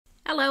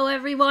Hello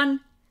everyone!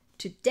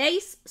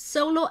 Today's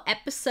solo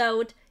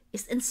episode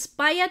is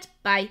inspired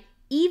by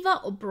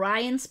Aoife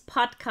O'Brien's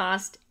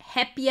podcast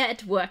Happier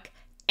at Work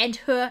and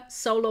her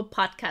solo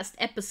podcast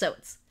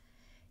episodes.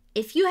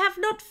 If you have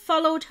not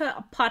followed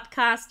her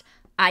podcast,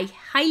 I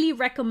highly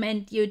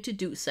recommend you to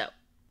do so.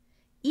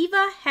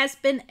 Aoife has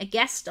been a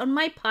guest on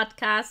my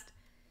podcast,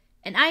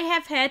 and I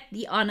have had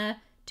the honor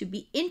to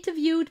be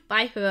interviewed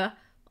by her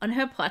on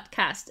her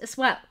podcast as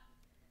well.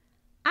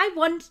 I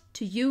want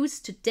to use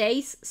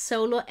today's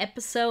solo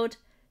episode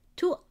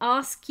to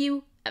ask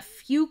you a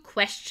few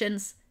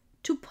questions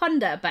to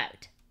ponder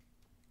about.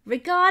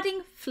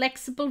 Regarding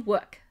flexible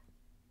work,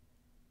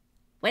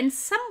 when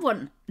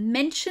someone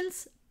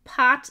mentions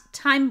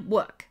part-time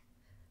work,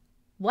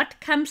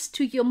 what comes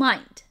to your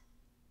mind?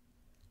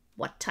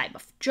 What type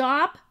of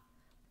job?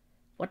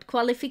 What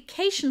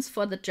qualifications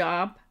for the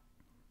job?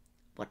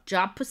 What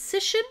job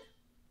position?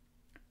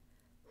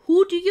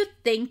 Who do you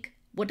think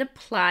would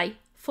apply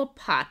for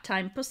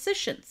part-time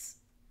positions?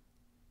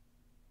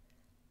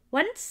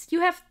 Once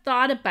you have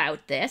thought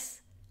about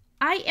this,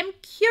 I am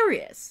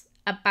curious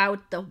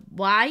about the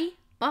why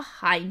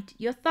behind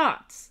your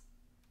thoughts.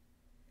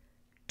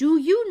 Do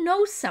you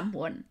know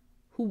someone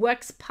who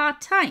works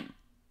part-time?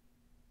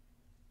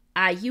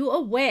 Are you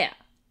aware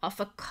of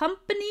a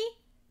company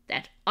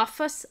that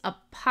offers a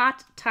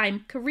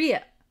part-time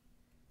career?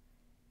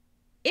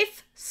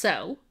 If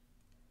so,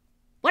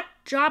 what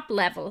job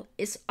level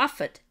is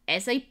offered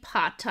as a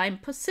part-time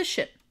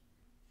position?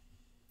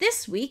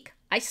 This week,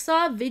 I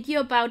saw a video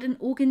about an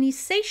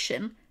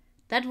organization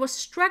that was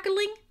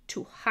struggling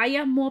to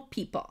hire more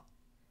people.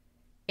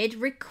 It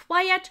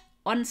required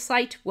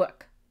on-site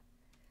work.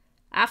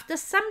 After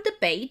some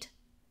debate,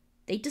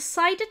 they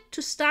decided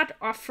to start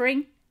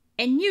offering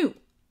a new,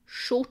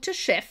 shorter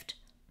shift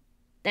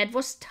that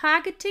was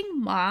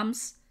targeting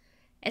moms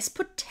as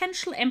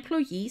potential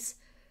employees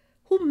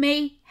who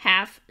may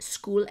have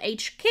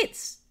school-age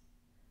kids.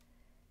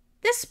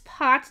 This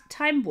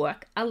part-time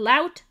work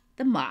allowed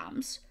the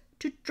moms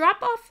to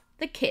drop off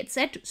the kids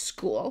at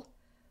school,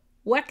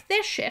 work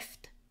their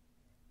shift,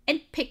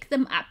 and pick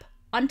them up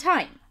on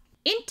time.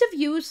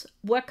 Interviews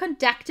were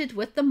conducted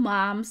with the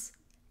moms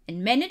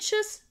and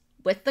managers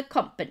with the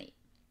company.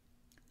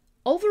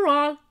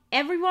 Overall,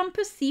 everyone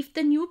perceived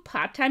the new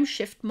part-time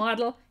shift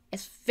model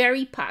as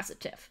very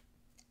positive.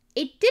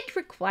 It did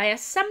require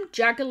some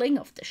juggling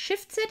of the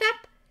shift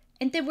setup,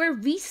 and there were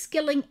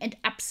reskilling and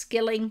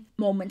upskilling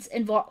moments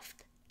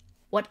involved.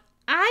 What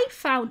I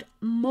found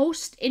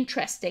most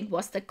interesting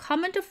was the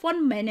comment of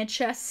one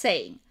manager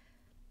saying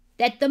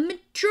that the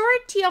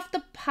majority of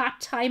the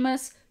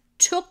part-timers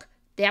took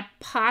their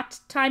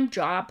part-time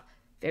job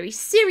very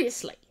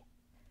seriously.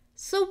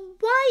 So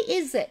why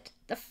is it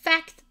the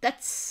fact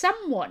that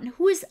someone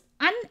who is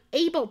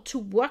unable to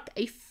work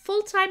a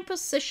full-time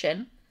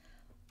position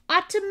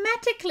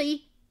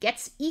automatically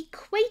gets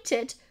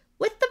equated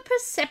with the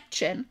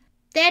perception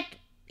that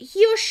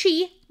he or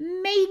she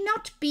may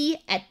not be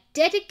a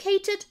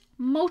dedicated,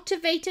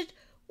 motivated,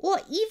 or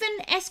even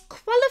as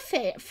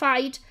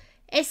qualified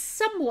as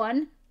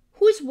someone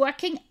who is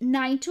working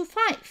 9 to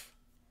 5?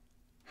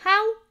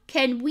 How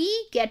can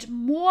we get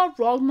more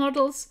role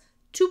models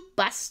to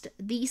bust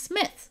these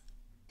myths?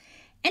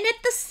 And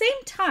at the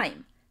same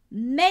time,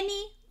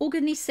 many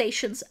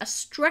organizations are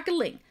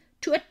struggling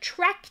to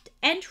attract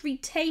and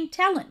retain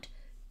talent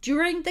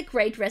during the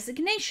Great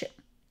Resignation.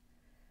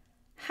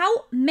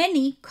 How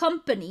many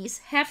companies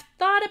have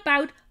thought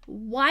about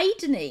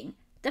widening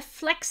the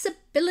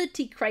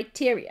flexibility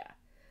criteria?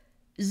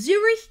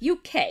 Zurich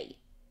UK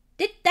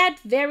did that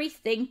very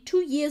thing 2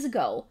 years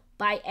ago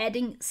by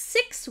adding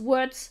 6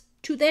 words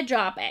to their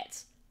job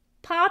ads: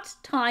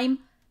 part-time,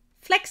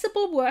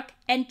 flexible work,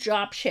 and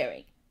job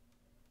sharing.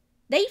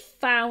 They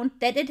found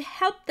that it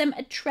helped them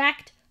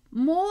attract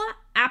more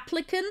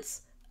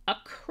applicants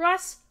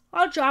across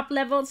all job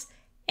levels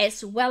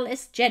as well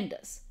as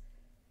genders.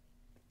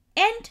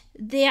 And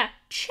their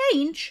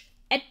change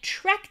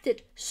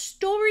attracted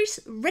stories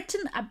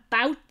written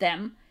about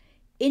them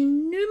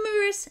in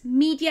numerous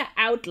media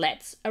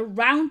outlets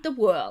around the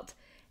world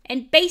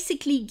and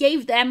basically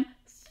gave them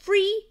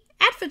free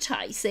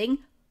advertising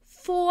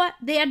for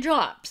their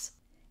jobs.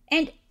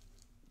 And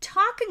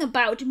talking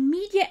about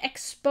media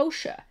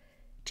exposure,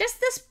 just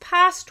this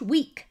past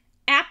week,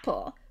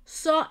 Apple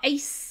saw a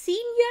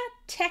senior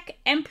tech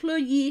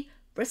employee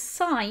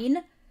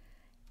resign,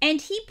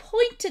 and he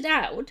pointed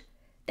out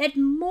that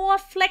more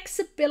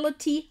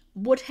flexibility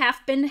would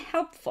have been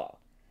helpful,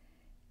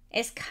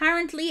 as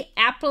currently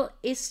Apple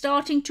is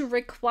starting to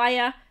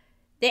require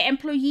their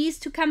employees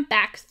to come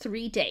back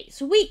 3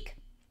 days a week.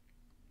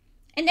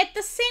 And at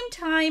the same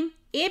time,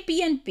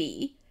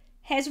 Airbnb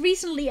has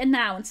recently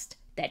announced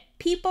that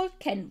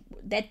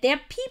their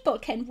people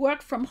can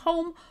work from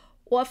home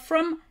or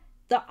from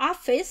the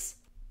office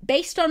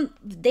based on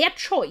their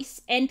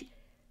choice, and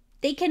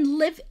they can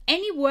live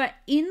anywhere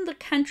in the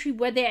country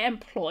where they're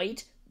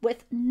employed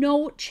with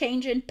no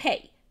change in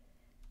pay.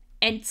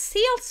 And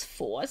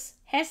Salesforce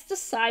has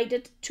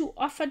decided to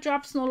offer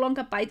jobs no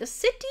longer by the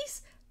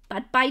cities,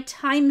 but by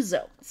time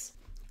zones.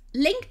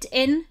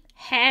 LinkedIn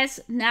has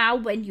now,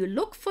 when you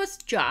look for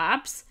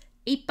jobs,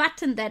 a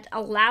button that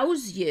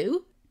allows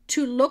you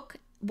to look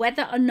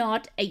whether or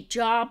not a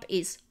job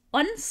is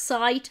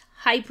on-site,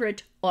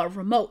 hybrid, or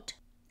remote.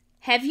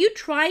 Have you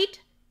tried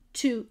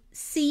to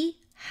see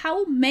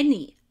how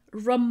many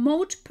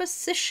remote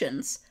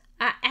positions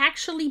are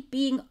actually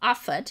being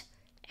offered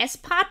as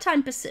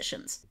part-time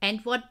positions,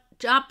 and what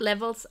job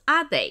levels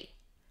are they?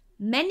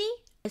 Many,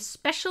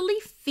 especially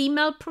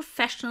female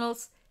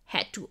professionals,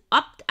 had to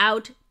opt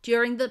out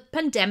during the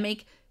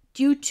pandemic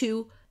due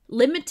to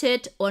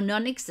limited or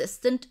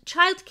non-existent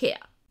childcare.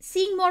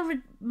 Seeing more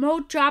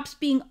remote jobs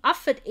being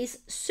offered is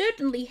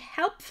certainly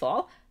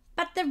helpful,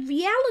 but the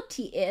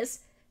reality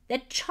is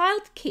that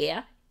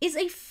childcare is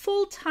a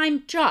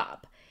full-time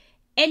job.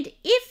 And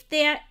if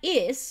there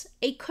is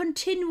a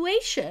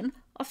continuation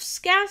of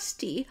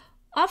scarcity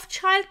of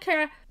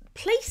childcare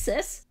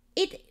places,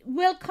 it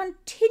will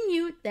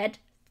continue that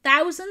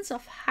thousands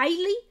of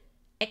highly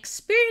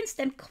experienced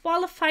and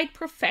qualified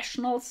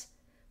professionals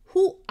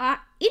who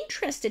are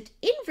interested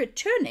in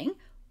returning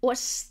or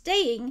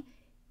staying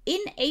in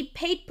a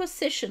paid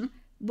position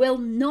will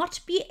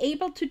not be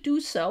able to do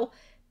so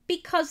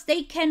because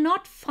they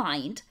cannot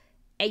find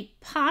a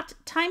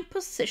part-time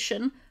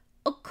position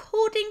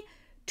according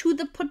to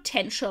the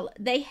potential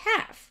they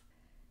have.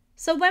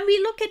 So when we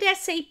look at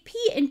SAP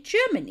in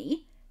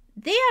Germany,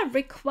 they are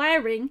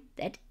requiring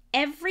that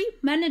every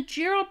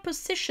managerial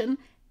position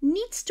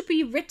needs to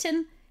be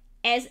written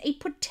as a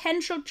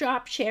potential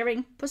job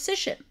sharing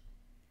position.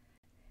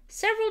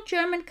 Several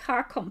German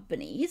car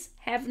companies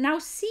have now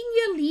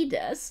senior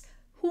leaders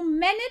who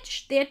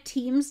manage their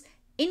teams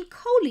in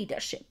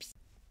co-leaderships.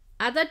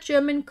 Other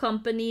German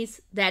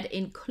companies that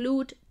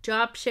include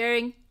job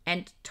sharing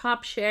and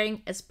top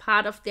sharing as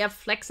part of their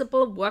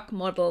flexible work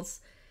models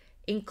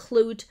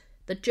include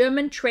the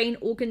German train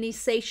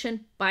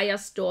organization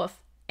Bayersdorf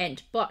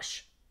and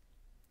Bosch.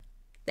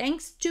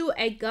 Thanks to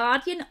a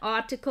Guardian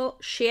article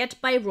shared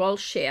by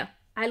Rollshare,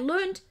 I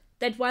learned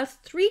that while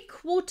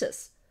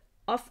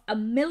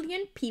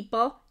 750,000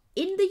 people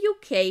in the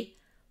UK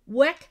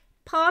work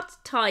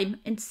part-time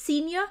in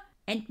senior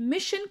and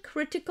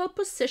mission-critical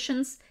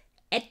positions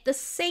at the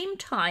same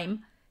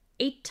time,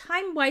 a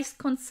Timewise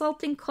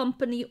consulting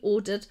company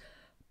audit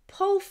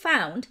poll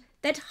found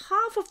that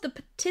half of the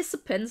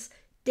participants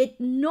did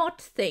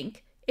not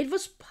think it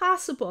was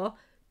possible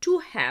to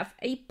have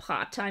a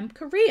part-time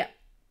career.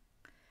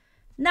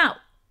 Now,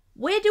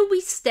 where do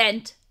we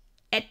stand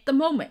at the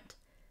moment?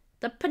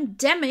 The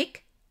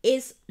pandemic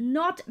is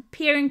not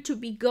appearing to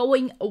be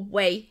going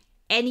away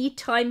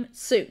anytime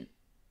soon.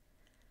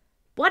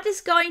 What is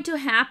going to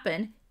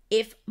happen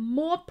if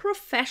more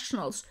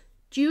professionals,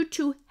 due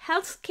to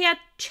healthcare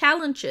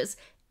challenges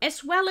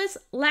as well as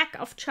lack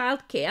of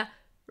childcare,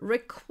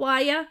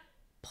 require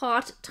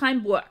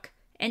part-time work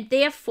and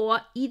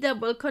therefore either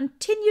will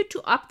continue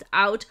to opt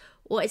out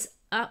or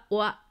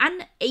are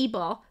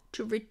unable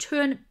to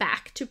return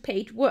back to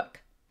paid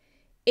work?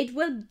 It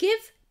will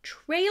give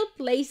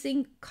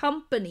trailblazing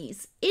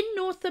companies in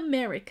North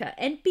America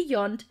and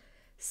beyond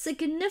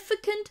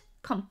significant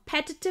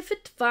competitive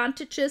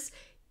advantages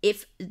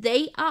if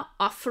they are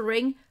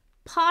offering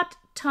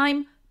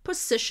part-time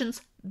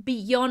positions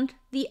beyond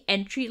the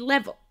entry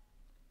level.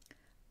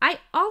 I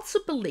also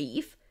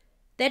believe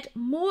that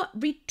more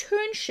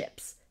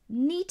returnships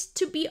need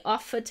to be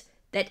offered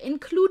that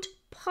include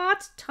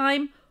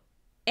part-time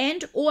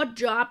and or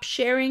job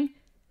sharing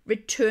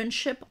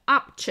returnship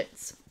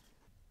options.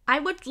 I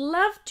would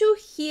love to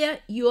hear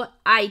your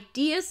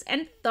ideas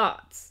and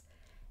thoughts.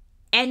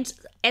 And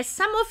as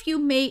some of you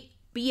may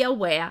be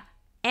aware,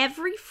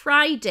 every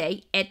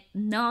Friday at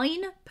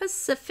 9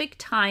 Pacific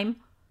time,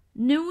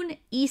 noon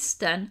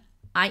Eastern,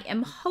 I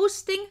am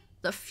hosting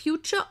the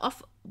Future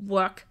of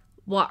Work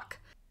Walk,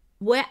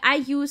 where I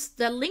use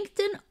the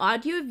LinkedIn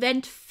audio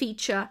event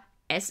feature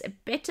as a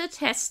beta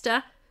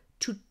tester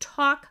to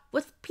talk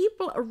with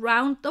people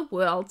around the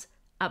world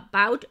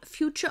about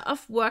future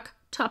of work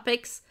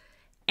topics,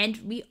 and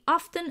we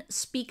often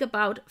speak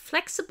about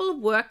flexible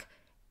work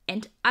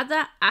and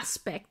other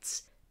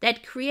aspects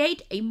that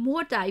create a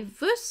more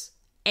diverse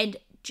and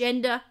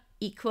gender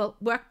equal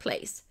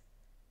workplace.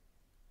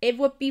 It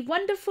would be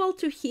wonderful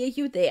to hear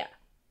you there.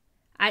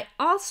 I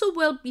also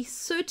will be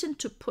certain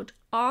to put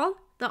all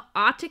the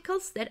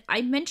articles that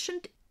I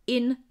mentioned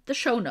in the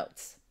show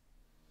notes.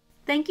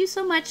 Thank you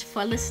so much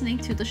for listening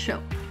to the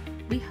show.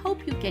 We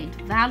hope you gained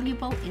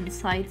valuable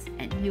insights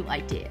and new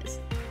ideas.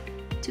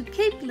 To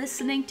keep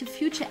listening to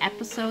future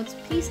episodes,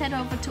 please head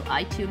over to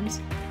iTunes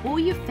or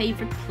your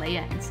favorite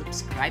player and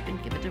subscribe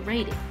and give it a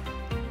rating.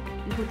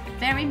 We would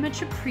very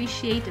much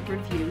appreciate a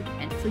review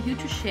and for you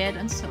to share it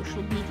on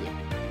social media,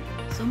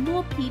 so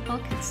more people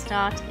can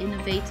start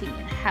innovating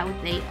in how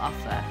they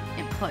offer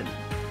employment.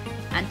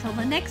 Until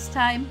the next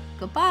time,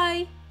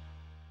 goodbye!